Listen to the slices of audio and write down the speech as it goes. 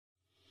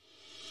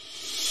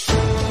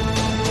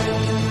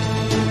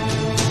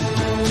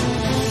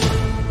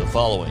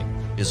following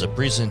is a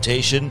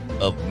presentation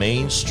of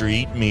Main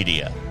Street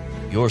Media,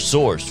 your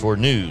source for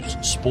news,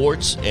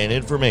 sports, and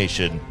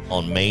information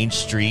on Main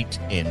Street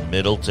in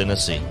Middle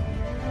Tennessee.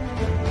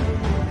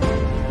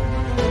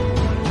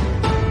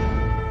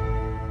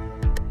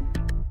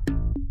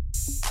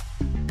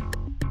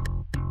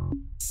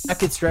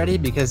 Brackets ready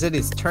because it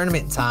is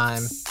tournament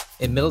time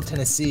in Middle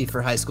Tennessee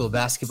for high school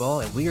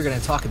basketball, and we are going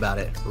to talk about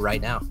it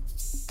right now.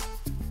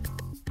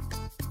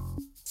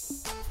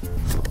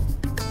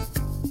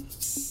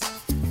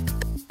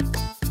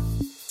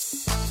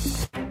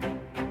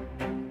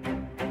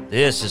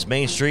 This is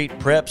Main Street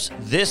Preps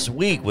This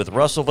Week with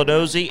Russell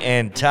Venozzi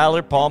and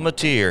Tyler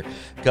Palmatier,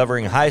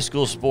 covering high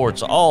school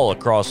sports all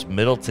across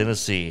Middle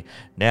Tennessee.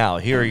 Now,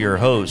 here are your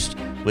hosts.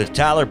 With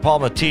Tyler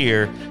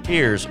Palmatier,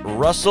 here's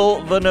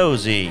Russell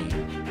Venozzi.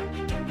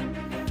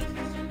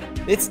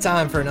 It's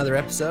time for another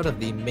episode of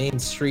the Main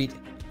Street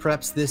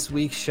Preps This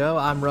Week show.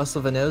 I'm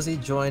Russell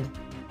Venozzi, joined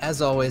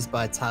as always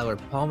by Tyler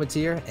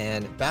Palmatier,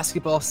 and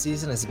basketball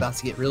season is about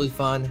to get really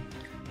fun.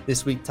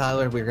 This week,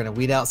 Tyler, we're going to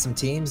weed out some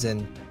teams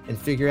and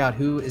figure out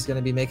who is going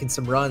to be making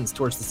some runs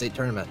towards the state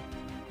tournament.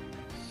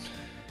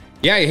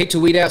 Yeah, I hate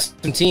to weed out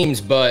some teams,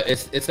 but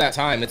it's that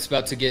time. It's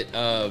about to get,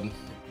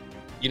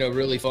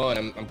 really fun.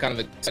 I'm kind of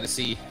excited to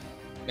see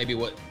maybe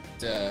what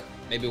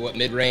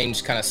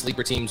mid-range kind of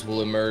sleeper teams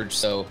will emerge.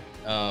 So,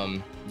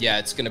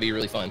 it's going to be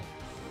really fun.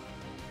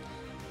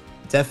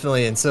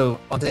 Definitely. And so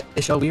on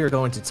today's show, we are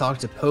going to talk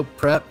to Pope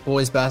Prep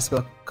boys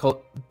basketball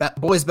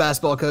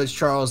coach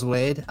Charles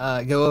Wade,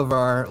 go over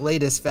our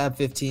latest Fab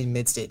 15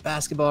 mid-state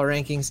basketball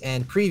rankings,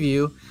 and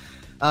preview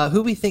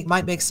who we think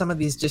might make some of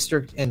these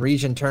district and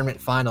region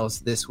tournament finals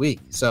this week.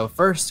 So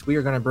first, we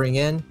are going to bring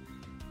in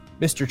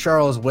Mr.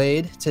 Charles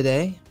Wade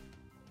today.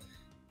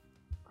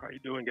 How are you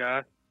doing,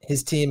 guys?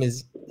 His team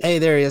is – hey,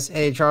 there he is.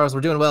 Hey, Charles,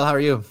 we're doing well. How are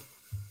you?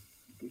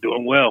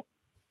 Doing well.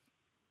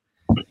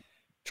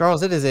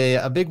 Charles, it is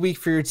a big week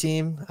for your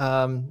team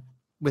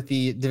with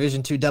the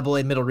Division II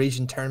AA Middle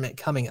Region Tournament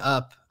coming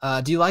up.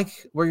 Do you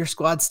like where your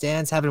squad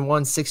stands, having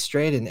won 6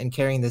 straight and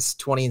carrying this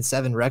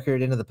 20-7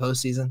 record into the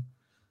postseason?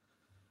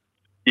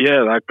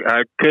 Yeah,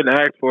 I couldn't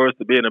ask for us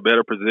to be in a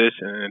better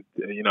position,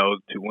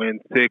 to win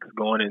 6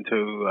 going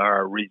into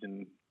our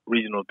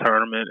regional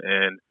tournament.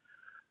 And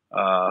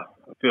I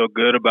feel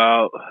good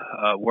about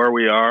where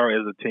we are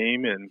as a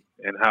team and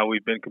how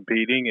we've been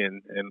competing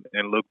and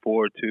look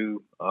forward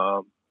to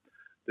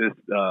this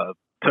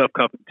tough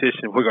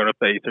competition we're going to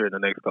face here in the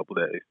next couple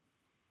of days.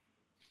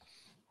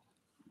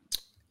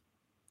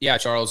 Yeah,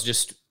 Charles,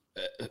 just,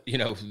 you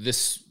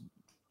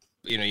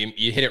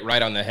hit it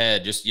right on the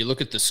head. Just you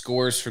look at the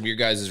scores from your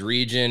guys'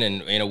 region,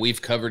 and,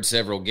 we've covered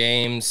several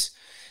games.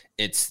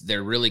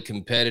 They're really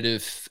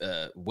competitive,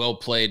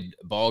 well-played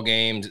ball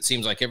games. It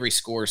seems like every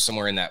score is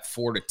somewhere in that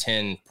 4 to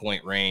 10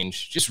 point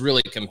range, just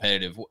really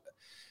competitive.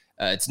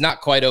 It's not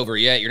quite over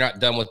yet. You're not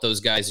done with those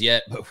guys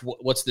yet, but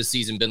what's the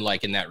season been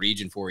like in that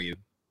region for you?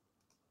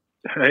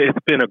 It's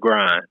been a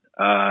grind.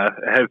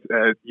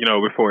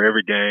 Before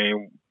every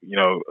game,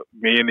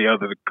 me and the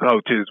other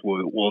coaches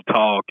will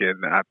talk,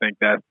 and I think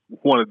that's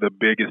one of the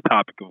biggest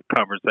topic of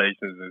conversations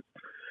is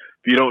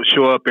if you don't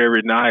show up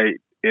every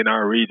night in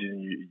our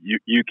region,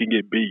 you can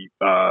get beat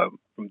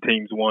from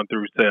teams 1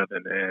 through 7,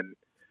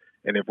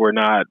 and if we're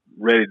not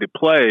ready to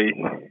play,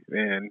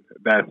 then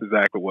that's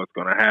exactly what's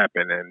going to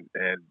happen.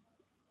 And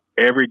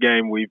every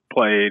game we've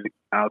played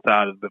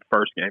outside of the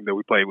first game that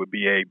we played with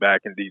BA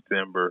back in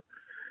December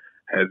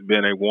has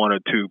been a 1 or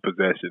 2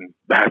 possession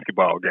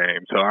basketball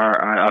game. So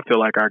I feel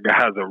like our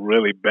guys are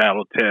really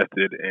battle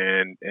tested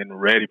and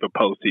ready for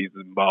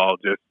postseason ball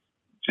just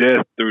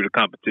through the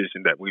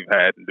competition that we've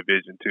had in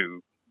Division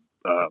II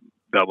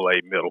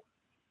AA middle.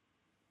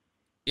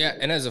 Yeah,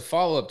 and as a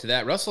follow-up to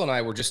that, Russell and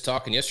I were just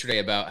talking yesterday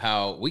about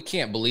how we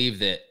can't believe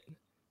that,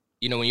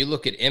 when you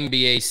look at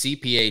NBA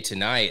CPA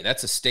tonight,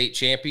 that's a state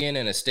champion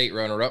and a state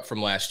runner-up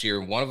from last year.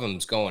 One of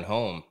them's going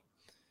home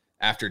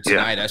after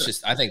tonight. Yeah.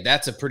 I think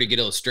that's a pretty good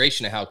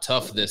illustration of how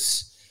tough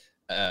this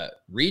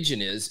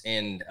region is.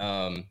 And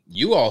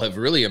you all have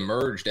really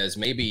emerged as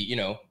maybe,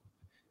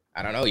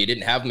 I don't know, you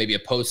didn't have maybe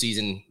a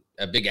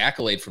big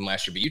accolade from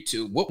last year, but you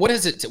two, what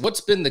is it?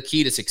 What's been the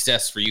key to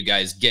success for you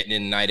guys getting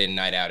in, night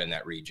out in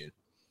that region?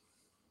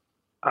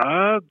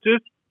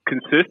 Just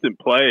consistent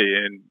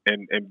play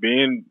and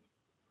being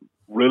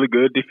really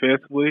good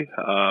defensively.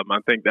 I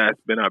think that's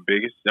been our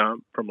biggest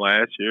jump from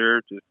last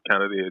year, just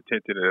kind of the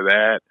attention to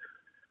that.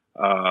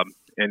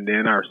 And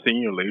then our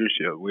senior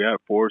leadership. We have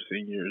 4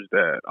 seniors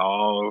that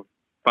all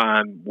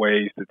find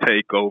ways to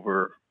take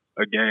over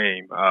a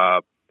game.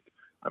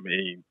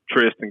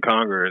 Tristan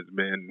Conger has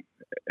been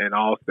an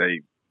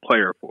all-state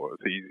player for us.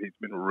 He's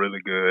been really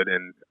good.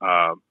 And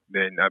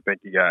then I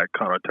think you got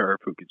Connor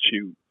Turf, who could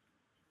shoot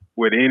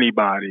with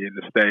anybody in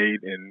the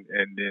state. And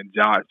then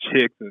Josh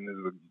Hickson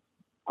is a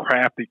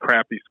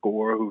crafty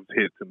scorer who's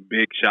hit some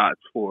big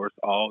shots for us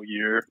all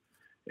year.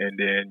 And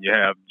then you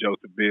have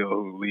Joseph Bill,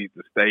 who leads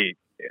the state,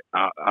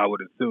 I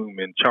would assume,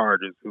 in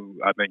charges, who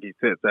I think he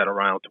sits at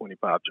around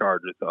 25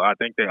 charges. So I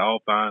think they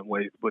all find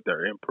ways to put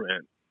their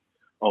imprint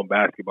on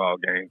basketball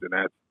games, and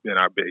that's been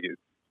our biggest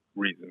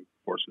reason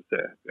for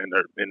success. And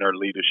their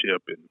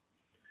leadership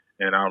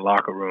and our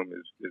locker room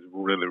is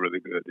really, really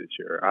good this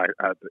year.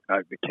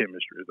 The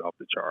chemistry is off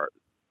the chart.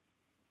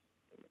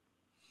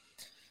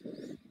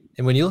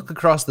 And when you look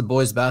across the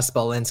boys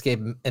basketball landscape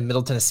in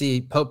Middle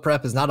Tennessee, Pope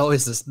Prep is not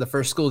always the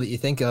first school that you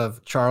think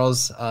of,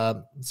 Charles.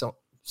 So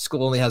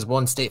school only has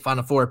one state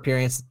Final Four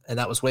appearance, and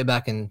that was way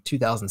back in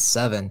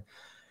 2007.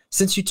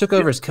 Since you took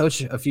over as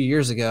coach a few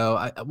years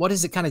ago, what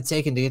has it kind of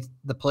taken to get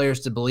the players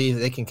to believe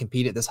that they can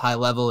compete at this high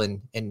level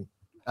and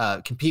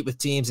compete with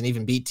teams and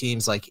even beat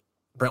teams like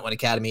Brentwood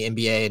Academy,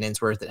 NBA, and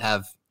Innsworth that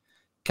have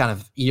kind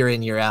of year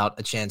in, year out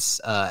a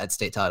chance at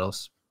state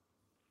titles?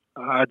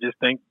 I just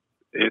think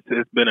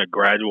it's been a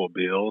gradual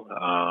build.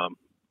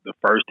 The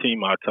first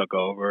team I took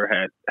over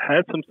had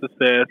some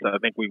success. I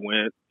think we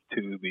went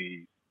to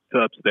the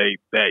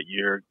sub-state that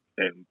year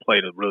and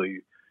played a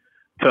really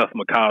tough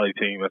McCallie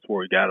team. That's where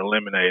we got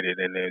eliminated.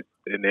 And then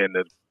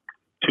the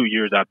 2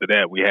 years after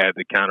that, we had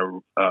to kind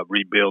of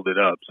rebuild it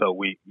up. So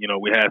we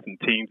had some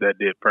teams that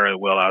did fairly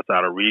well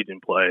outside of region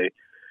play,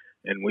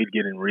 and we'd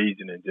get in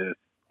region and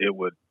it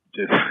would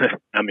just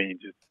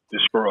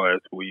destroy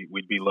us.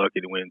 We'd be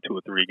lucky to win 2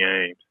 or 3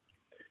 games.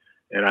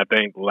 And I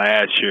think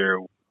last year,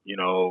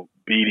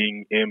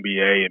 beating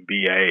NBA and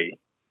BA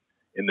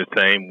in the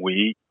same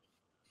week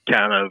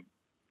kind of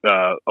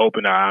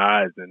opened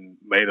our eyes and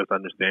made us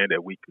understand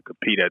that we could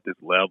compete at this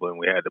level, and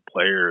we had the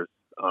players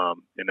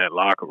in that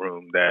locker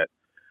room that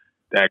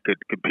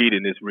could compete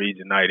in this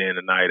region night in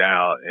and night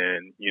out.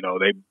 And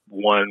they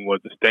one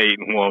was the state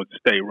and one was the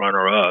state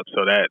runner-up,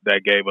 so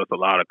that gave us a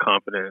lot of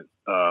confidence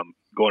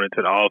going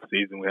into the off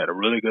season. We had a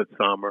really good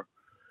summer,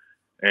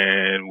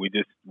 and we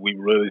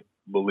really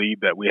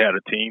believed that we had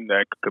a team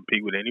that could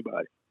compete with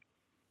anybody.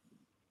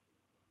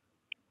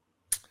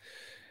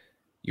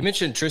 You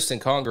mentioned Tristan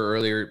Conger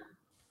earlier,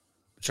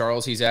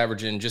 Charles. He's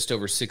averaging just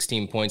over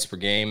 16 points per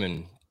game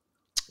and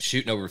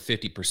shooting over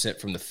 50%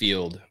 from the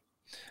field.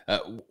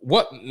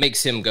 What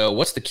makes him go?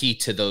 What's the key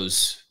to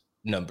those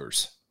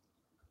numbers?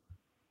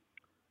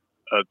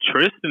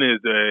 Tristan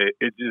is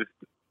just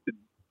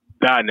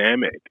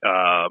dynamic.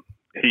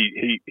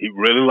 He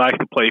really likes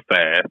to play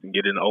fast and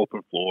get in the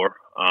open floor.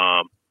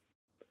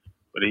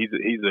 But he's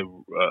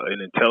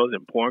an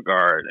intelligent point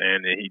guard,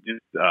 and he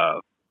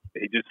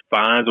just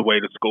finds a way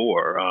to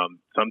score.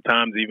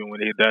 Sometimes even when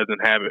he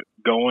doesn't have it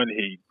going,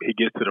 he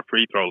gets to the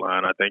free throw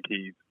line. I think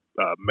he's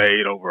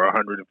made over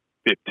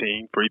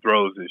 115 free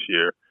throws this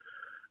year.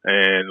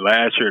 And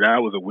last year,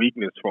 that was a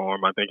weakness for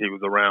him. I think he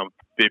was around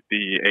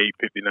 58,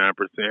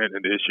 59%,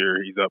 and this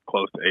year he's up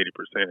close to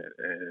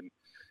 80%.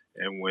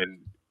 And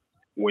when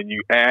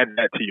you add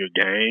that to your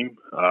game,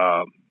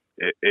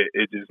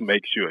 it just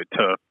makes you a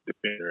tough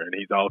defender. And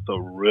he's also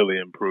really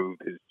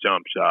improved his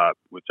jump shot,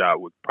 which I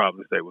would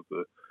probably say was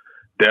a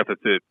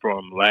deficit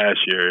from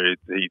last year. If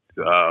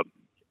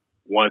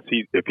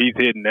he's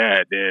hitting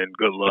that, then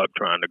good luck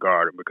trying to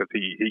guard him, because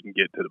he can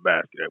get to the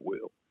basket at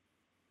will.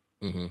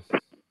 Mm-hmm.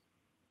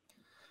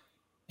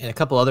 And a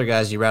couple other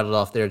guys you rattled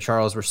off there,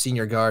 Charles, were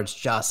senior guards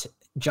Josh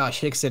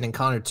Hickson and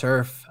Connor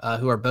Turf,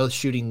 who are both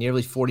shooting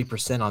nearly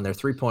 40% on their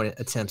three-point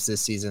attempts this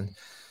season.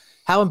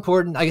 How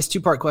important, I guess,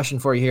 two-part question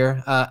for you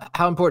here.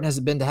 How important has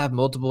it been to have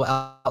multiple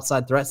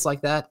outside threats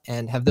like that?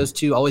 And have those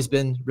two always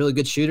been really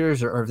good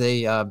shooters, or have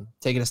they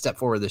taken a step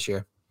forward this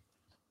year?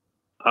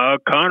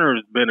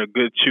 Connor's been a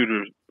good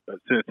shooter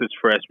since his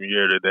freshman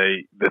year.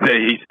 The day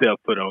he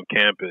stepped foot on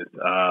campus.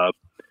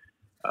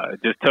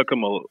 It just took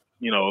him a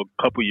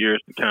couple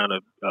years to kind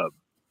of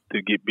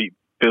be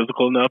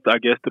physical enough, I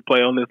guess, to play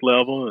on this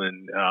level.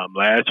 And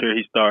last year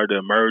he started to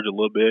emerge a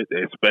little bit,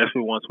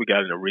 especially once we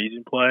got into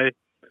region play.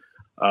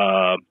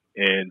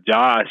 And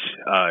Josh,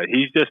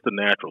 he's just a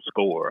natural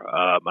scorer.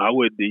 I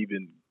would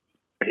even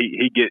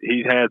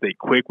he has a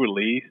quick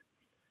release.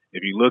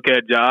 If you look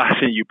at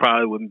Josh, and you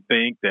probably wouldn't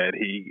think that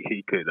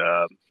he could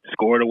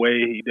score the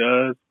way he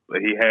does,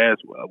 but he has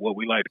what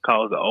we like to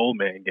call the old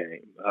man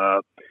game.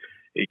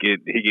 He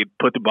could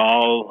put the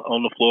ball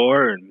on the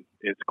floor and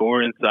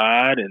score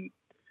inside, and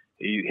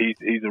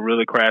he's a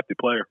really crafty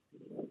player.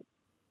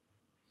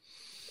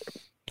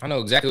 I know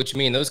exactly what you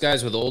mean. Those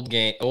guys with old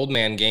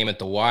man game at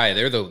the Y,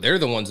 they're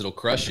the ones that'll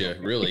crush you.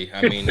 Really,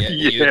 I mean,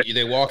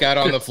 they walk out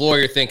on the floor.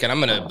 You're thinking, I'm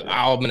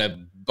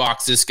gonna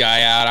box this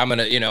guy out. I'm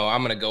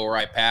gonna go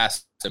right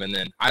past him, and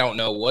then I don't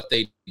know what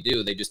they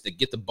do. They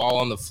get the ball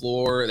on the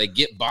floor. They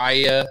get by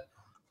you.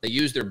 They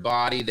use their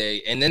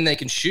body. And then they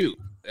can shoot.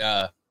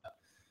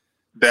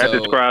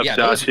 Describes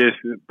Josh to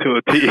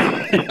a T.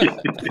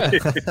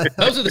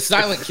 Those are the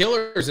silent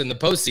killers in the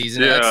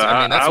postseason. Yeah,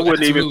 I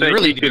wouldn't even think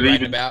he could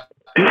even. About.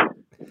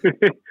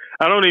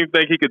 I don't even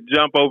think he could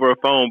jump over a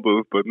phone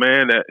booth, but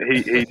man,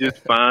 he just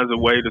finds a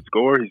way to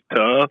score. He's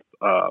tough,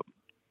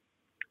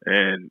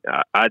 and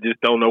I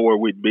just don't know where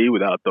we'd be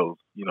without those,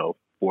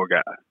 4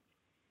 guys.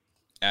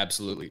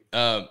 Absolutely.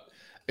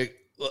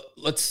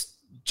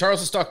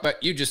 Charles, let's talk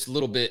about you just a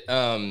little bit.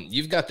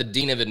 You've got the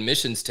Dean of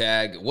Admissions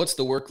tag. What's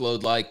the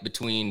workload like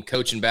between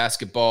coaching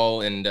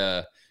basketball and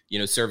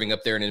serving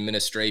up there in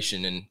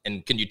administration.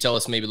 And can you tell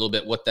us maybe a little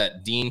bit what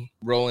that dean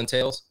role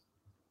entails?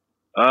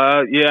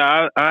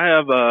 Yeah, I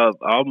have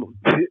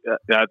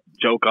I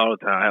joke all the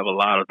time. I have a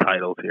lot of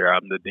titles here.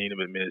 I'm the dean of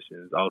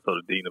admissions, also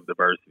the dean of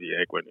diversity,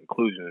 equity, and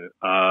inclusion.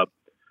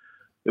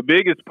 The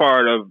biggest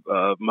part of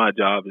my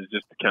job is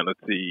just to kind of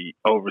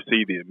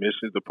oversee the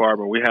admissions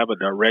department. We have a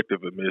director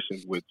of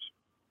admissions, which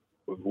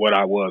was what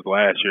I was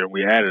last year, and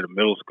we added a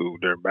middle school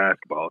during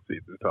basketball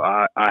season. So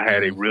I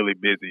had a really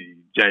busy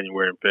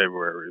January and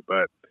February.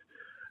 But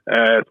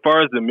as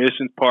far as the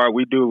admissions part,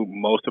 we do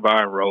most of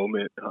our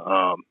enrollment,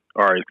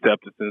 our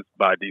acceptances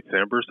by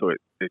December. So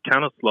it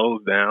kind of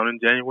slows down in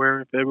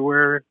January and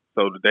February.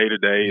 So the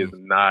day-to-day is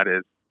not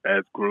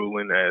as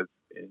grueling as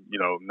in,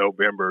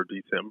 November or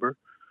December.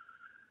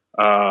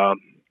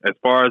 As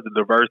far as the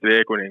diversity,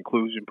 equity, and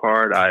inclusion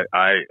part, I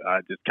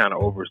just kind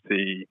of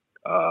oversee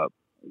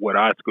what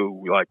our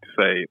school, we like to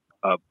say,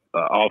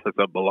 office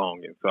of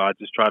belonging. So I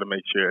just try to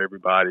make sure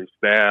everybody,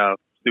 staff,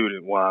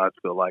 student-wise,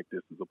 feel like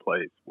this is a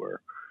place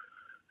where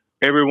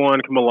everyone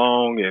can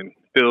belong and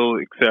feel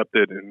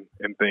accepted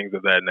and things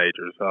of that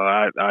nature. So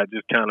I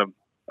just kind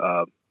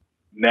of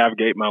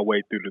navigate my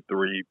way through the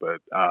three, but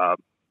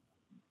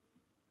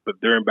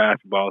during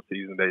basketball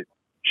season, they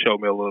show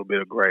me a little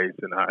bit of grace,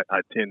 and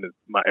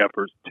my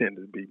efforts tend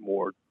to be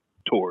more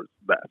towards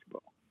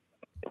basketball.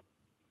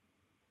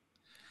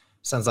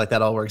 Sounds like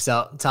that all works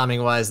out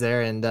timing wise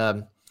there.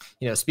 And,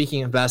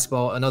 speaking of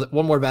basketball,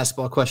 one more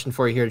basketball question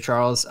for you here,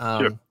 Charles.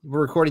 Sure.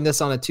 We're recording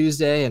this on a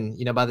Tuesday, and,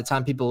 by the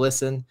time people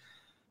listen,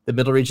 the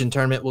Middle Region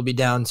tournament will be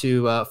down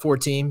to 4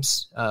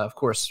 teams. Of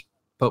course,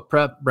 Pope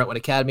Prep, Brentwood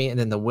Academy, and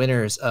then the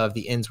winners of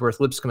the Innsworth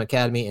Lipscomb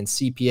Academy and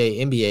CPA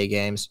NBA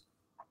games.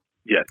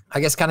 Yes. I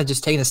guess kind of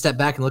just taking a step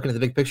back and looking at the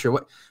big picture,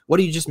 what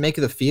do you just make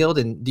of the field,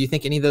 and do you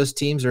think any of those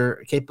teams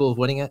are capable of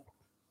winning it?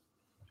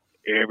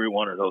 Every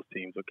one of those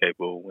teams are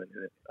capable of winning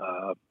it.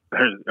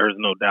 There's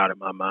no doubt in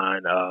my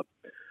mind.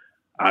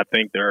 I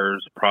think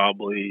there's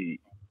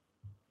probably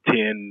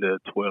 10 to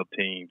 12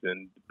 teams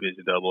in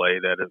Division AA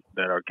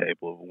that are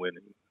capable of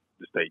winning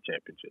the state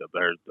championship.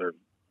 There's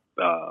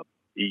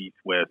East,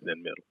 West,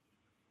 and Middle.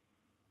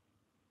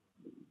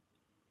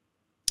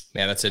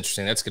 Man, that's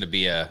interesting. That's going to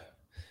be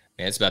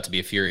it's about to be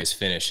a furious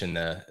finish in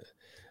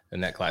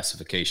that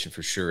classification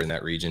for sure in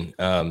that region.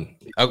 We're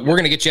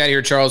going to get you out of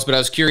here, Charles, but I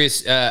was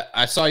curious.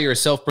 I saw you're a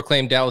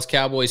self-proclaimed Dallas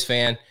Cowboys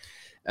fan.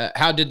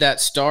 How did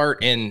that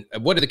start, and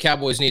what do the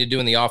Cowboys need to do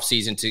in the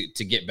offseason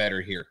to get better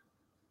here?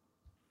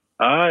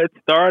 It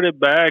started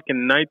back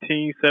in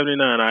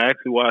 1979. I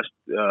actually watched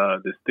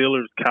the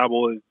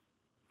Steelers-Cowboys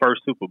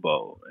first Super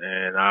Bowl,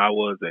 and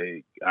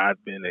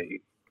I've been a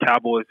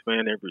Cowboys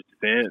fan ever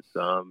since.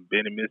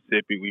 Being in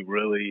Mississippi, we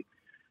really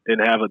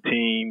didn't have a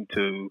team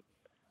to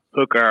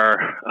hook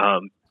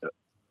ourselves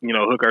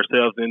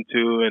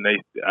into, and I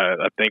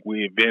think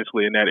we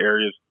eventually in that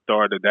area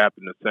started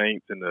adapting the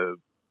Saints in the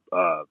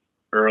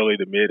early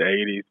to mid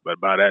 '80s. But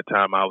by that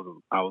time, I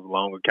was a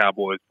longer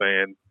Cowboys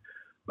fan.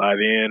 By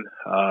then,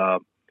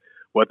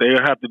 what they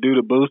have to do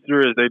to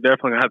booster is they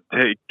definitely have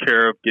to take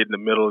care of getting the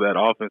middle of that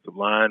offensive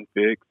line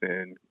fixed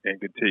and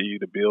continue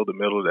to build the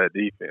middle of that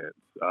defense.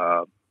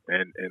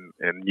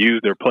 And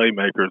use their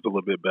playmakers a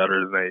little bit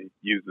better than they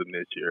used them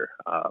this year.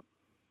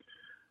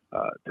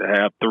 To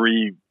have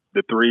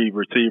the three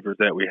receivers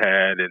that we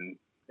had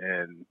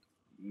and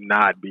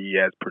not be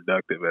as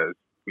productive as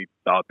we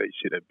thought they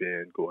should have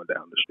been going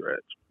down the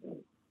stretch.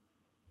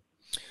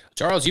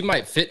 Charles, you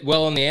might fit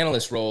well in the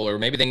analyst role, or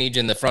maybe they need you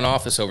in the front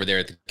office over there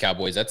at the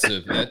Cowboys. That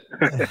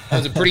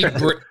was a pretty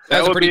brief.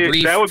 That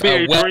would be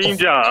a dream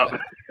job.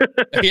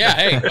 Yeah.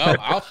 Hey,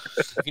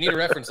 if you need a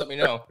reference, let me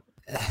know.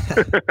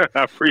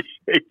 I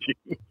appreciate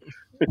you.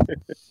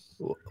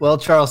 Well,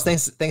 Charles,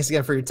 thanks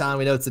again for your time.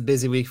 We know it's a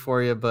busy week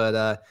for you,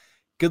 but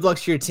good luck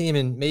to your team,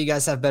 and may you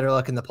guys have better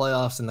luck in the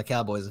playoffs than the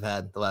Cowboys have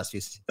had the last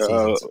few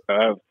seasons.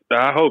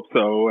 I hope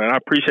so, and I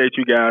appreciate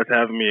you guys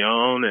having me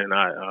on, and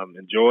I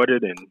enjoyed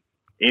it, and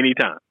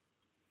anytime.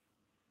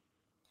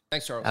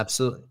 Thanks, Charles.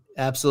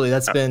 Absolutely.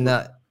 That's been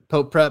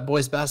Pope Prep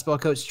boys basketball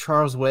coach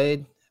Charles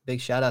Wade. Big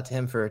shout out to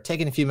him for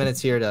taking a few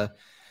minutes here to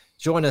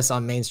join us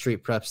on Main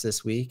Street Preps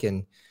this week.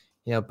 And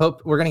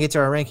Pope, we're going to get to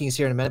our rankings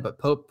here in a minute, but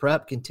Pope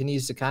Prep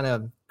continues to kind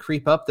of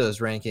creep up those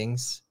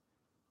rankings.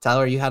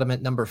 Tyler, you had them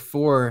at number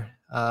 4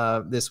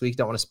 this week.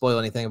 Don't want to spoil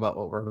anything about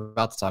what we're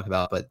about to talk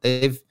about, but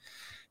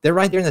they're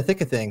right there in the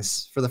thick of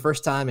things for the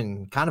first time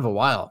in kind of a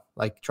while,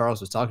 like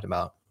Charles was talking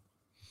about.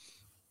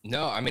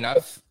 No, I mean,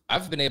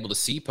 I've been able to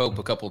see Pope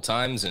a couple of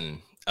times, and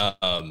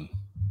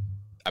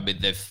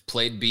they've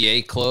played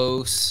BA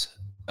close.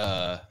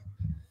 They're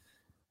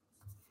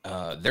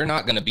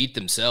not going to beat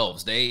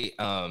themselves. They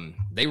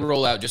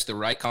roll out just the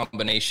right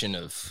combination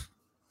of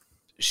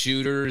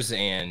shooters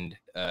and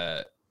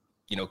a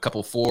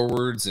couple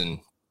forwards, and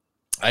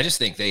I just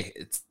think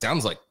it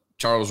sounds like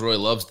Charles Roy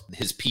loves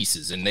his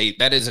pieces, and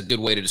that is a good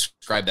way to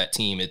describe that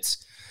team.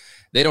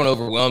 They don't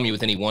overwhelm you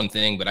with any one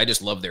thing, but I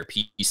just love their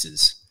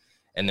pieces.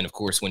 And then, of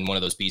course, when one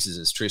of those pieces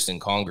is Tristan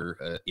Conger,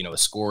 a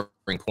scoring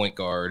point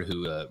guard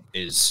who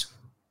is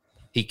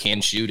he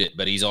can shoot it,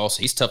 but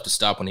he's tough to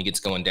stop when he gets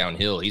going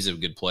downhill. He's a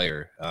good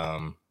player.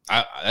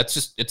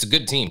 It's a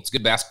good team. It's a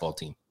good basketball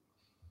team.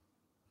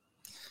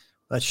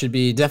 That should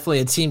be definitely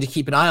a team to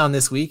keep an eye on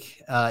this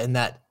week in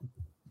that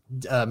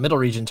middle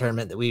region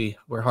tournament that we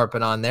were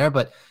harping on there.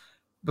 But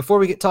before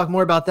we talk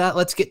more about that,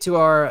 let's get to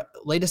our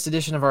latest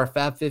edition of our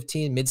Fab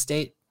 15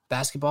 Mid-State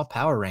Basketball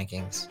Power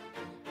Rankings.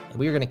 And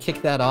we are going to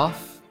kick that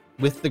off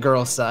with the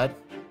girls' side.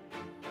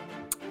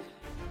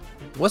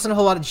 Wasn't a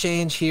whole lot of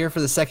change here for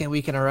the second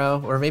week in a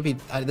row, or maybe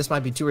this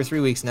might be 2 or 3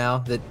 weeks now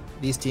that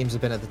these teams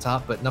have been at the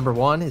top. But number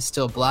 1 is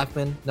still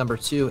Blackman, number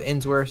 2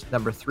 Innsworth,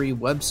 number 3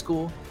 Webb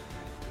School,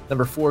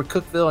 number 4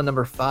 Cookeville, and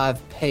number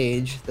 5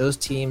 Page. Those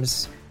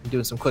teams, I'm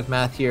doing some quick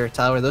math here,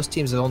 Tyler, those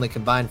teams have only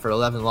combined for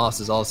 11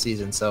 losses all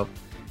season, so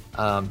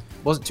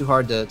wasn't too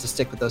hard to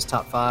stick with those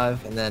top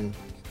 5. And then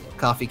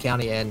Coffee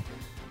County and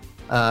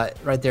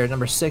right there,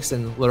 number 6,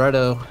 and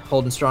Loretto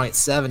holding strong at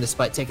 7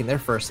 despite taking their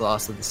first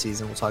loss of the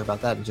season. We'll talk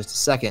about that in just a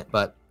second.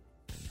 But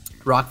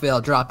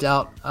Rockvale dropped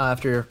out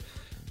after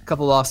a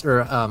couple loss, or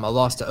a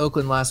loss to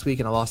Oakland last week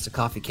and a loss to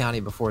Coffee County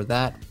before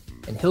that.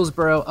 And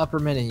Hillsboro,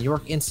 Upperman, and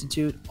York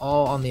Institute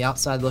all on the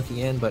outside looking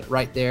in, but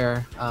right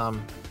there.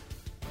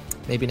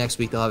 Maybe next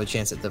week they'll have a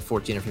chance at the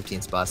 14 or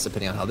 15 spots,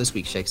 depending on how this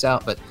week shakes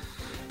out. But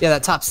yeah,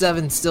 that top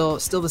 7 still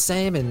the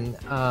same, and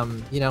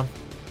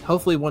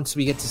hopefully once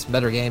we get to some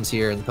better games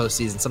here in the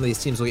postseason, some of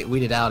these teams will get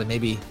weeded out, and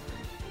maybe,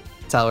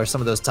 Tyler,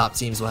 some of those top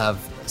teams will have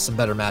some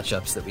better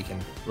matchups that we can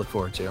look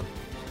forward to.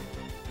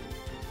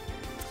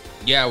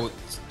 Yeah,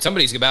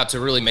 somebody's about to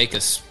really make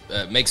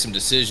some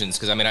decisions,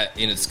 because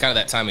it's kind of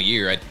that time of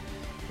year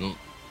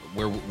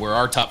where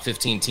our top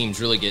 15 teams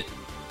really get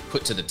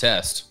put to the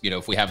test,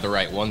 if we have the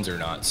right ones or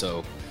not.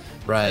 So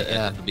right,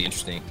 it'll be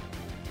interesting.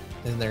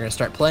 And they're going to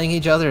start playing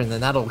each other, and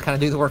then that'll kind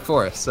of do the work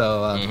for us.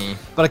 So,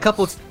 but a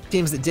couple of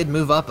teams that did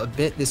move up a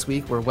bit this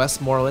week were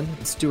Westmoreland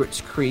and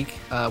Stewart's Creek.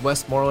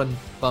 Westmoreland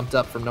bumped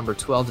up from number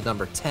 12 to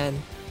number 10.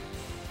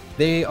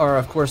 They are,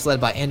 of course, led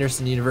by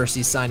Anderson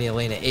University signing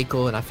Elena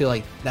Akel, and I feel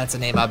like that's a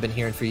name I've been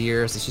hearing for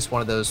years. It's just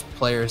one of those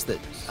players that,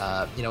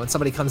 when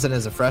somebody comes in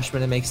as a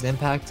freshman and makes an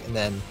impact, and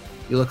then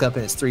you look up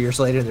and it's 3 years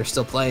later and they're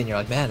still playing, you're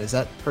like, man, is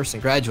that person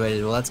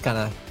graduated? Well, that's kind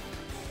of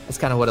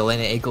what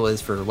Elena Akel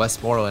is for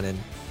Westmoreland, and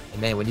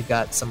man, when you've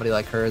got somebody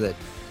like her that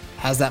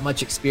has that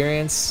much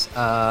experience,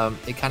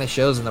 it kind of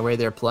shows in the way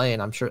they're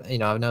playing. I'm sure, I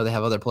know they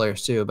have other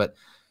players too, but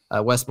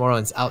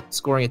Westmoreland's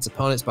outscoring its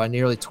opponents by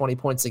nearly 20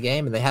 points a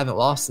game, and they haven't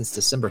lost since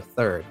December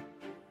 3rd.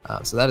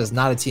 So that is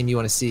not a team you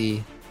want to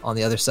see on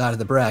the other side of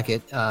the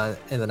bracket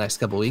in the next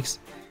couple weeks.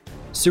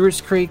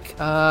 Stewart's Creek,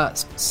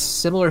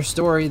 similar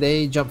story.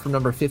 They jumped from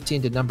number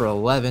 15 to number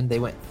 11. They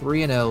went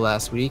 3-0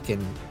 last week,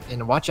 and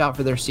watch out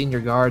for their senior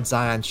guard,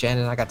 Zion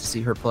Shannon. I got to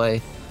see her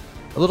play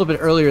a little bit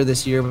earlier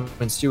this year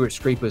when Stewart's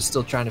Creek was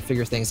still trying to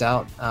figure things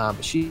out.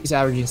 But she's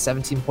averaging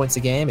 17 points a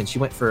game, and she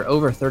went for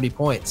over 30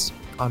 points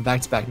on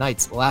back-to-back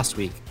nights last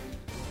week.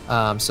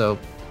 So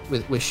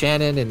with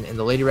Shannon and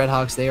the Lady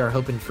Redhawks, they are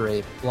hoping for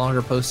a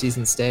longer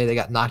postseason stay. They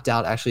got knocked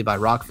out actually by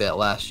Rockvale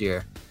last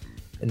year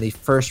in the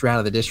first round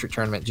of the district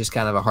tournament. Just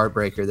kind of a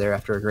heartbreaker there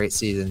after a great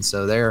season.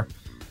 So they're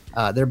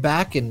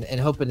back and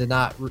hoping to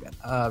not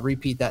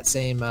repeat that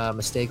same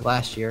mistake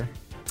last year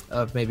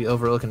of maybe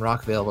overlooking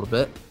Rockvale a little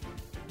bit.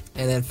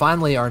 And then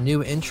finally, our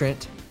new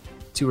entrant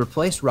to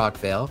replace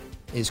Rockvale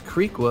is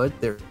Creekwood.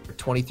 They're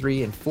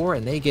 23-4,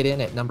 and they get in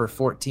at number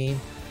 14.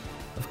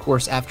 Of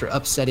course, after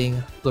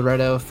upsetting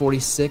Loretto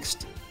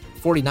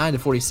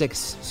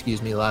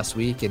 49-46, last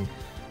week. And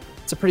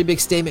it's a pretty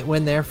big statement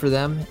win there for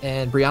them.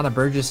 And Brianna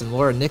Burgess and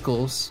Laura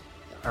Nichols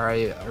are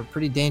a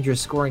pretty dangerous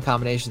scoring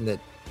combination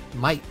that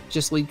might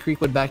just lead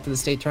Creekwood back to the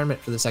state tournament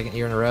for the second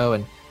year in a row.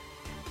 And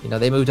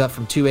they moved up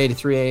from 2A to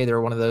 3A. They were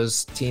one of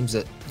those teams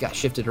that got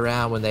shifted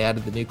around when they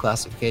added the new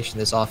classification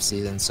this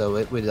offseason. So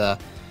it would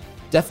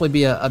definitely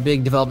be a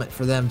big development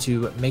for them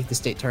to make the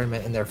state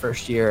tournament in their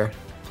first year,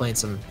 playing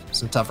some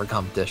tougher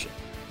competition.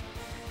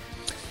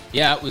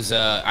 Yeah, it was.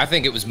 I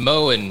think it was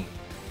Mo and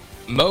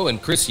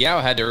Chris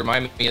Yao had to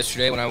remind me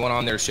yesterday when I went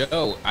on their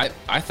show.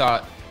 I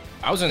thought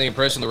I was under the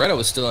impression Loretto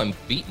was still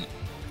unbeaten.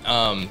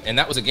 And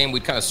that was a game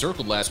we'd kind of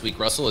circled last week,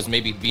 Russell, as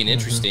maybe being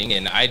interesting,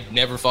 and I'd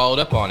never followed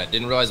up on it.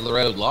 Didn't realize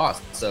Loretto had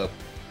lost. So,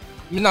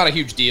 not a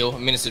huge deal.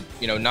 It's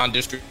a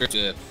non-district,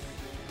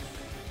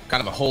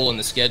 kind of a hole in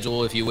the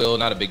schedule, if you will.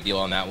 Not a big deal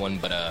on that one,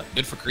 but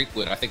good for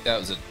Creekwood. I think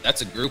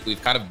that's a group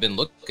we've kind of been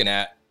looking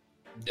at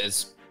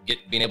as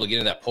being able to get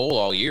into that poll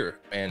all year,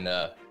 and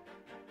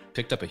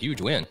picked up a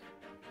huge win.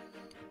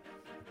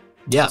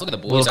 Yeah, look at the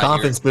boys, little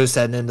confidence boost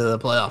heading into the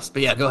playoffs.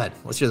 But yeah, go ahead.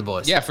 Let's hear the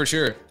boys. Yeah, for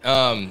sure.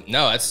 No,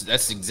 that's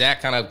the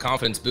exact kind of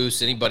confidence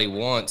boost anybody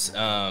wants.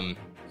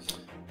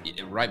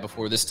 Right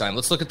before this time,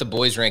 let's look at the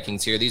boys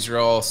rankings here. These are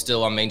all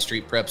still on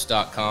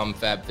MainStreetPreps.com.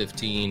 Fab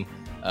 15.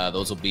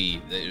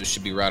 It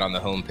should be right on the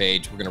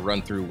homepage. We're going to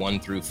run through 1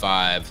 through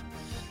 5.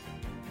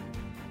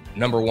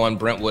 Number 1,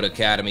 Brentwood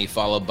Academy,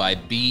 followed by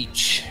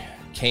Beach,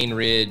 Cane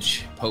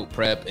Ridge, Pope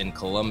Prep, and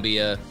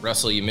Columbia.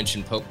 Russell, you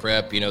mentioned Pope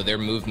Prep, their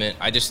movement.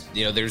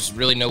 There's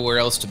really nowhere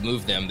else to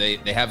move them. They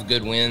have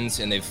good wins,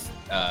 and they've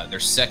They're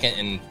second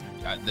in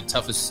the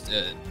toughest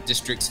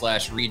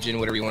district/region,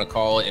 whatever you want to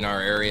call it, in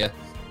our area.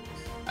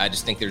 I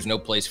just think there's no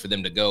place for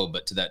them to go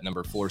but to that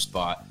number 4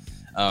 spot.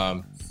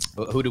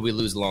 Who do we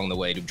lose along the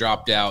way? Who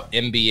dropped out?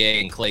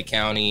 MBA and Clay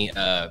County.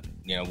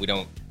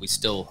 We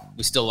still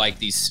like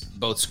these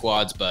both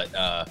squads,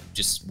 but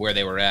just where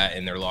they were at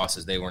in their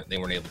losses, they weren't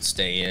able to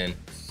stay in.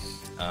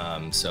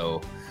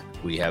 So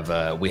we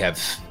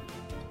have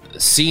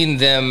seen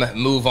them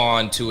move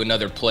on to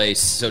another place,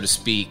 so to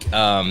speak.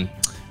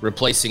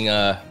 Replacing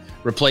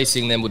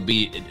them would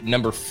be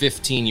number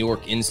 15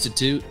 York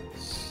Institute.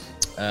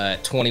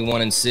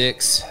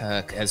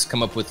 21-6, has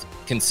come up with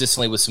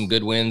consistently with some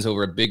good wins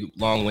over a big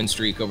long win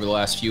streak over the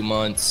last few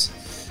months.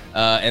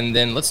 And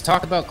then let's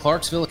talk about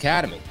Clarksville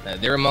Academy.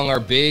 They're among our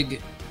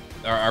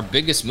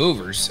biggest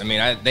movers. I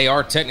mean, they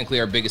are technically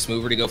our biggest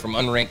mover to go from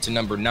unranked to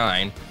number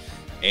 9.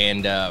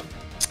 And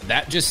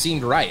that just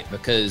seemed right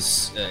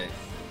because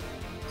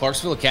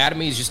Clarksville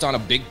Academy is just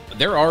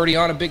they're already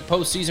on a big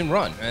postseason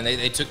run. And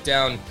they took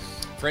down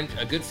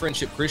a good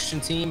Friendship Christian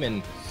team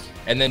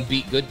and then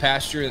beat Good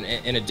Pasture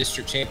in a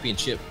district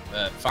championship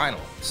final.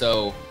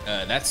 So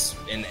that's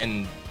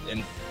and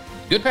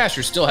Good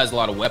Pasture still has a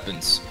lot of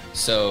weapons.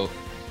 So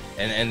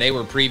and they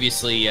were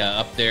previously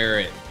up there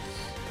at,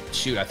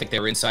 I think they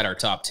were inside our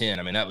top 10.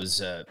 I mean,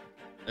 that's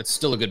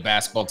still a good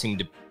basketball team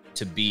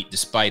to beat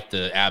despite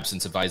the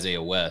absence of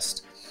Isaiah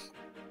West.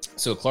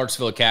 So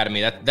Clarksville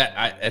Academy,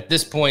 at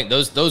this point,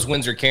 those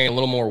wins are carrying a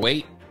little more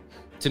weight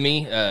to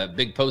me,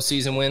 big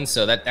postseason wins.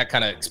 So that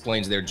kind of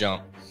explains their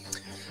jump.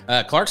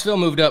 Clarksville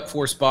moved up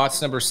 4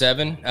 spots, number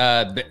 7.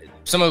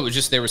 Some of it was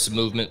just there was some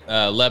movement.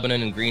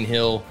 Lebanon and Green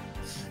Hill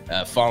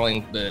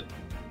falling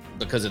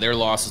because of their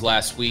losses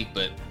last week.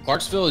 But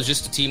Clarksville is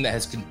just a team that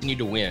has continued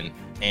to win.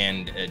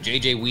 And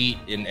JJ Wheat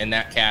and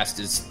that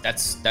cast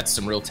that's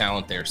some real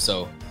talent there.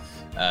 So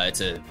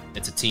it's a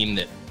team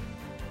that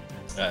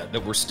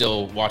we're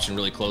still watching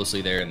really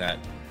closely there. And that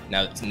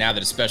now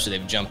that especially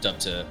they've jumped up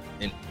to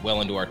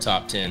well into our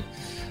top 10.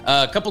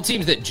 A couple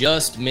teams that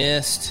just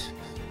missed.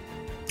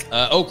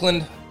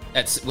 Oakland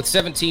with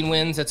 17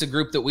 wins. That's a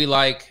group that we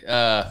like.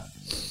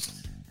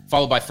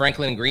 Followed by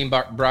Franklin and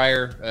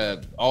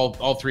Greenbrier.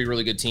 All 3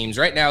 really good teams.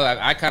 Right now,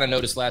 I kind of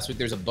noticed last week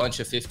there's a bunch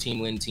of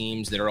 15-win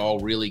teams that are all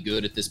really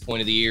good at this point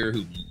of the year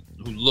who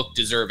look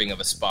deserving of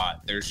a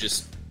spot. There's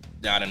just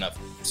not enough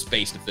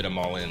space to fit them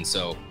all in.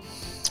 So,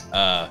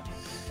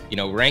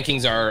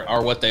 rankings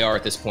are what they are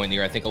at this point in the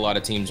year. I think a lot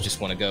of teams just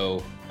want to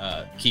go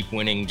keep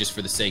winning just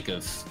for the sake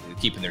of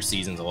keeping their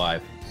seasons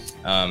alive.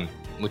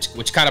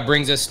 Which kind of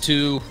brings us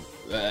to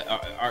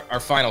our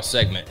final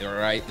segment, all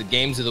right? The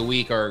games of the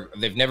week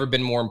they've never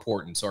been more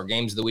important. So our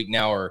games of the week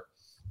now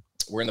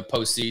we're in the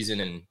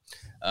postseason,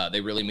 and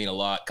they really mean a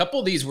lot. A couple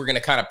of these we're going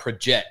to kind of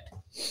project.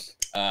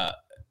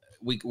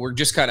 We're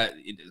just kind of,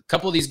 a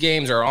couple of these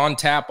games are on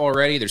tap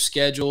already. They're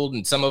scheduled,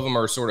 and some of them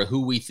are sort of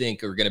who we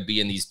think are going to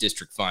be in these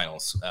district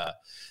finals.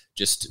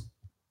 Just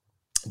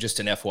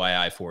an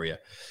FYI for you.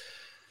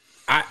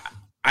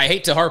 I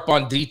hate to harp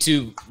on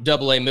D2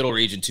 AA middle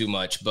region too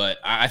much, but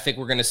I think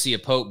we're going to see a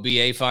Pope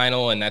BA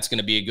final, and that's going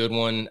to be a good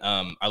one.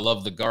 I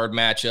love the guard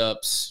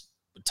matchups.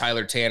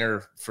 Tyler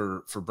Tanner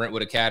for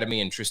Brentwood Academy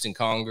and Tristan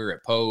Conger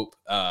at Pope.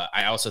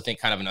 I also think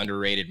kind of an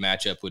underrated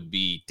matchup would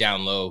be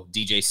down low,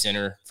 DJ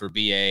Center for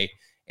BA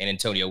and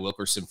Antonio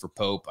Wilkerson for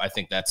Pope. I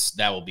think that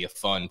will be a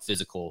fun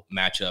physical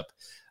matchup.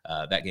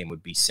 That game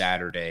would be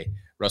Saturday.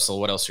 Russell,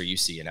 what else are you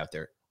seeing out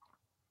there?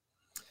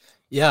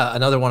 Yeah,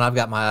 another one I've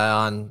got my eye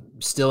on,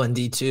 still in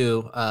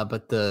D2,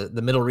 but the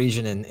middle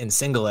region in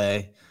single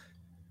A.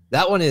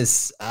 That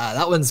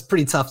one's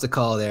pretty tough to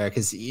call there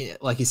because,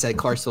 like you said,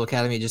 Clarksville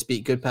Academy just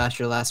beat Good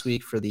Pasture last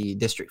week for the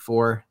District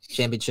 4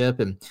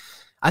 championship, and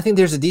I think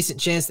there's a decent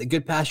chance that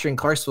Good Pasture and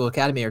Clarksville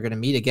Academy are going to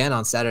meet again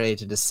on Saturday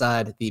to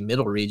decide the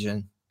middle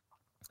region.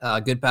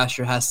 Good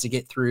Pasture has to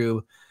get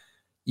through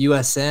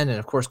USN, and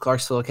of course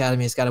Clarksville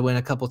Academy has got to win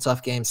a couple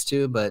tough games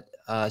too. But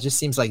it just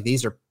seems like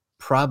these are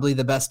probably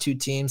the best 2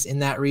 teams in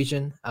that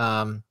region,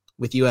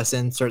 with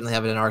USN certainly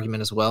having an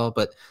argument as well.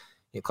 But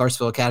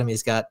Clarksville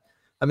Academy's got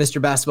a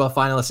Mr. Basketball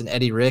finalist in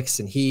Eddie Ricks,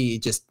 and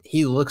he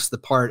looks the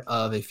part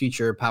of a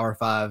future Power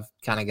 5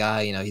 kind of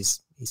guy.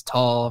 He's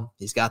tall,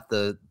 he's got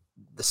the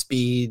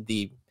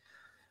speed,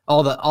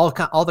 all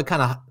the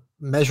kind of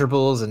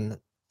measurables and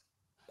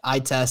eye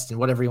test and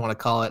whatever you want to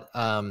call it.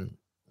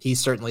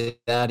 He's certainly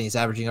that. He's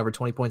averaging over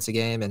 20 points a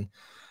game,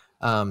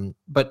 and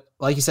but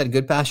like you said,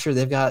 Good Pasture,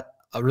 they've got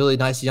a really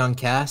nice young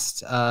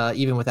cast,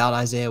 even without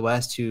Isaiah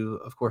West, who,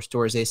 of course,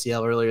 tore his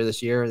ACL earlier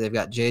this year. They've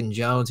got Jaden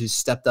Jones, who's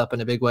stepped up in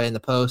a big way in the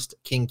post.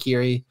 King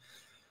Keary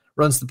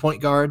runs the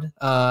point guard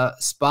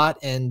spot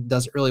and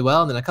does it really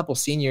well. And then a couple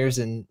seniors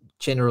in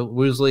Chandler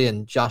Woosley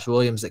and Josh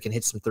Williams that can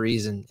hit some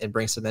threes and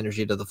bring some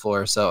energy to the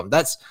floor. So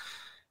that's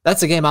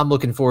a game I'm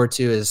looking forward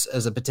to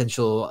as a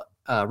potential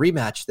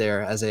rematch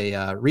there as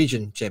a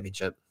region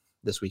championship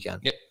this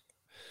weekend. Yep.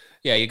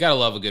 Yeah, you gotta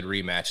love a good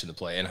rematch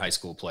in high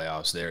school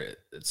playoffs. There,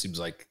 it seems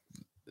like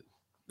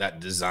that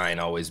design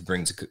always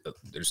brings.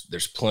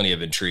 There's plenty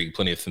of intrigue,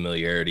 plenty of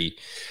familiarity.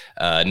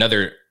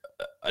 Another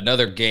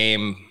Another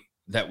game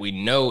that we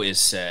know is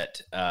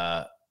set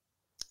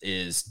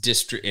is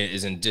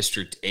in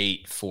District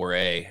 8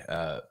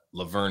 4A,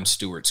 Laverne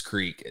Stewart's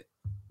Creek.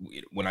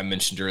 When I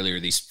mentioned earlier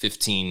these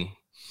 15,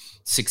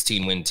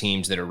 16-win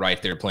teams that are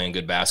right there playing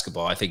good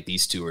basketball, I think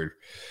these two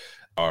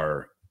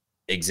are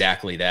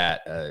exactly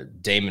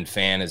that. Damon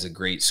Fan is a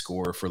great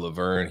scorer for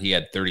Laverne. He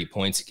had 30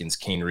 points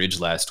against Cane Ridge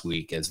last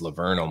week as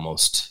Laverne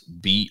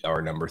almost beat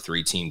our number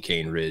 3 team,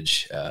 Cane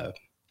Ridge. I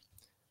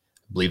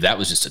believe that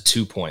was just a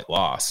 2-point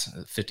loss,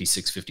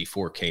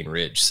 56-54 Cane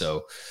Ridge.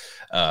 So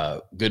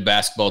good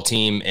basketball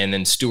team. And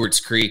then Stewart's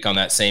Creek on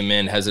that same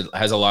end has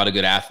a lot of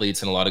good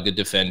athletes and a lot of good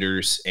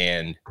defenders.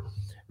 And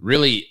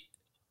really,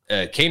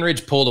 Cane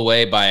Ridge pulled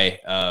away by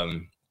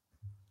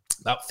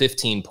about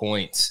 15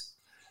 points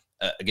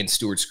against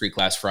Stewart's Creek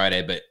last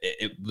Friday, but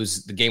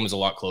the game was a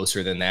lot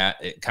closer than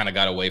that. It kind of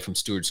got away from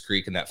Stewart's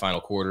Creek in that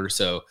final quarter.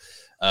 So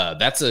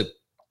that's a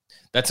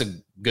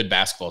good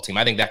basketball team.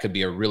 I think that could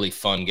be a really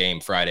fun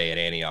game Friday at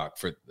Antioch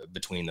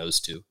between those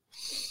two.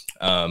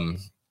 And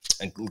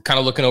kind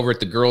of looking over at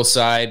the girls'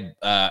 side,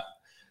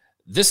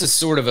 this is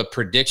sort of a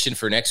prediction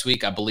for next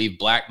week. I believe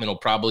Blackman will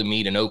probably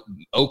meet in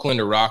Oakland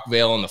or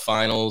Rockvale in the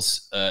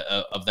finals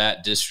of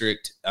that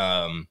district.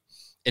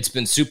 It's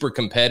been super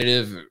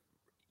competitive.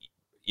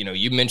 You know,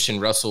 you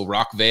mentioned Russell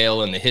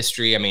Rockvale and the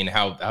history. I mean,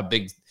 how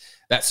big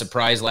that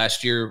surprise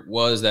last year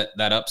was, that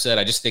upset.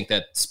 I just think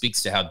that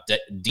speaks to how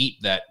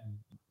deep that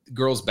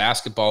girls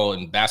basketball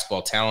and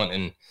basketball talent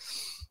in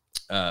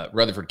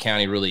Rutherford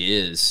County really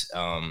is.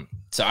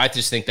 So I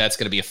just think that's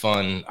going to be a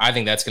fun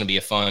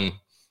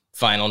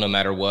final no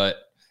matter what.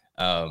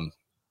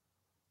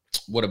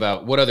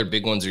 What other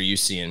big ones are you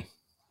seeing?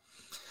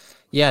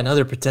 Yeah,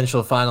 another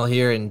potential final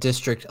here in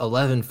District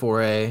 11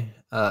 4A,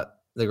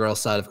 the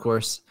girls' side, of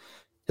course.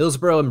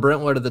 Hillsboro and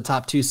Brentwood are the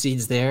top 2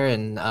 seeds there,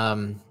 and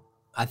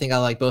I think I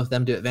like both of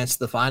them to advance to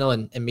the final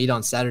and meet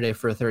on Saturday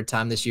for a third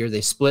time this year.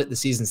 They split the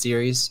season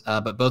series,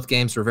 but both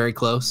games were very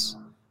close.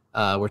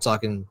 We're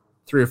talking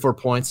 3 or 4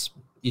 points.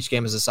 Each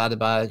game is decided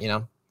by,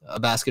 a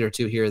basket or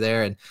 2 here or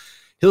there. And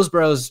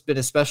Hillsboro's been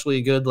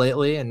especially good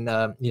lately, and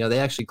they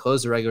actually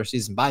closed the regular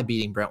season by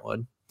beating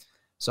Brentwood.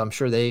 So I'm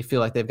sure they feel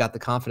like they've got the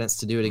confidence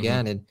to do it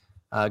again. And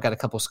got a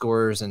couple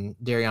scorers, and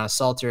Dariana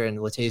Salter and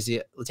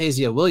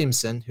Latasia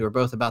Williamson, who are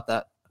both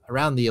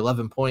around the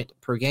 11-point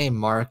per game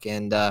mark.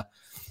 And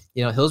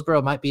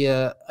Hillsboro might be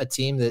a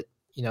team that,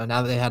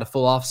 now that they had a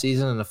full off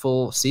season and a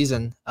full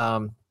season,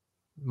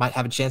 might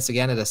have a chance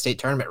again at a state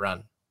tournament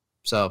run.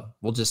 So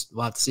we'll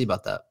have to see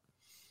about that.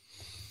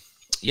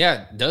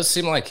 Yeah, it does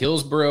seem like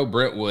Hillsboro,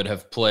 Brentwood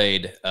have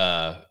played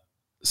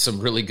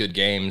some really good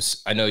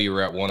games. I know you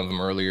were at one of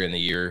them earlier in the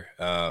year,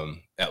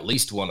 at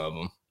least one of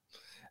them.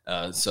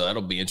 So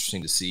that'll be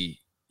interesting to see,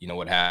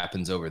 what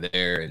happens over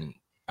there. And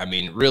I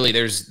mean, really,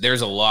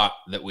 there's a lot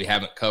that we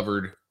haven't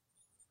covered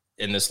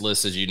in this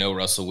list, as you know,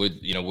 Russell.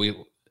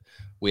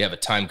 We have a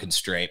time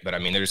constraint, but I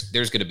mean, there's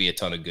going to be a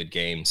ton of good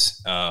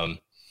games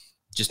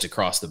just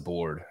across the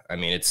board. I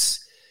mean,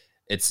 it's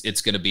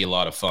going to be a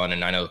lot of fun.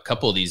 And I know a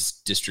couple of these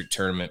district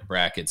tournament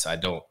brackets,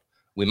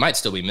 we might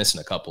still be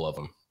missing a couple of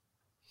them,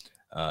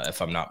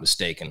 if I'm not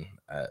mistaken.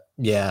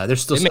 Yeah,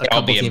 there's still a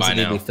couple teams that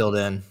need to be filled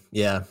in.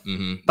 Yeah.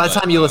 Mm-hmm. By the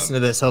time you listen to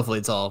this,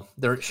 hopefully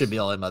there should be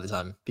all in by the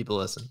time people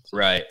listen.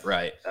 Right.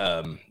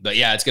 But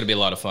yeah, it's going to be a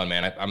lot of fun,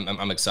 man.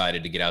 I'm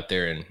excited to get out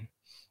there and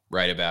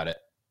write about it.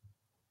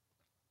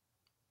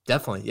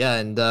 Definitely. Yeah.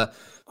 And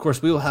of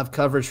course, we will have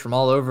coverage from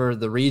all over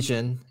the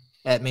region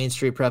at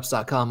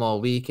mainstreetpreps.com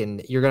all week.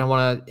 And you're going to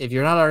want to, if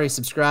you're not already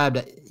subscribed,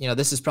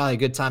 this is probably a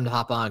good time to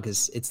hop on,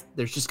 because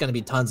there's just going to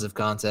be tons of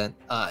content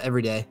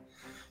every day,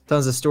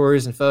 tons of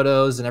stories and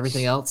photos and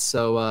everything else.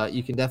 So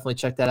you can definitely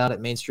check that out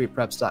at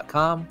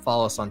mainstreetpreps.com.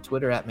 Follow us on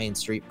Twitter at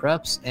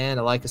mainstreetpreps,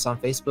 and like us on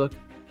Facebook.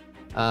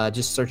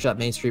 Just search up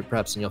Main Street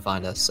Preps and you'll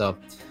find us. So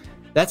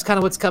that's kind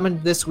of what's coming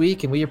this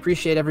week. And we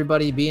appreciate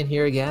everybody being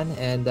here again.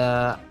 And,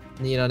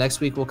 next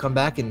week we'll come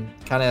back and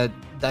kind of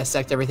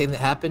dissect everything that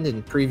happened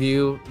and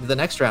preview the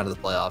next round of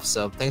the playoffs.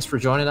 So thanks for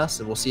joining us,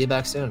 and we'll see you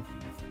back soon.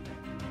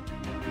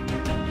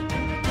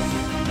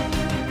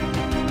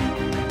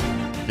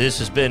 This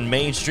has been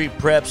Main Street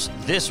Preps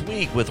This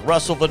Week with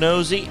Russell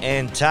Venozzi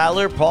and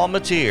Tyler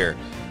Palmatier.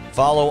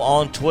 Follow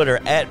on Twitter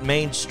at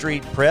Main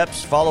Street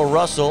Preps. Follow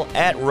Russell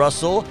at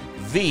Russell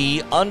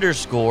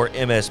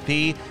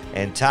V_MSP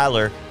and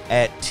Tyler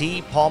at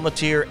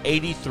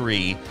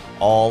TPalmatier83,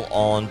 all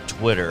on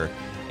Twitter.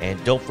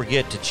 And don't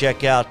forget to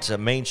check out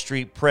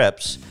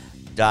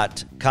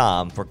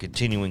MainStreetPreps.com for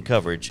continuing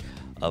coverage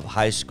of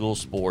high school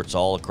sports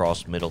all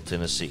across Middle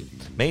Tennessee.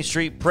 Main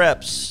Street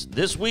Preps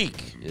This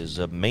Week is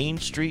a Main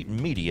Street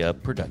Media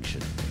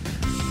production.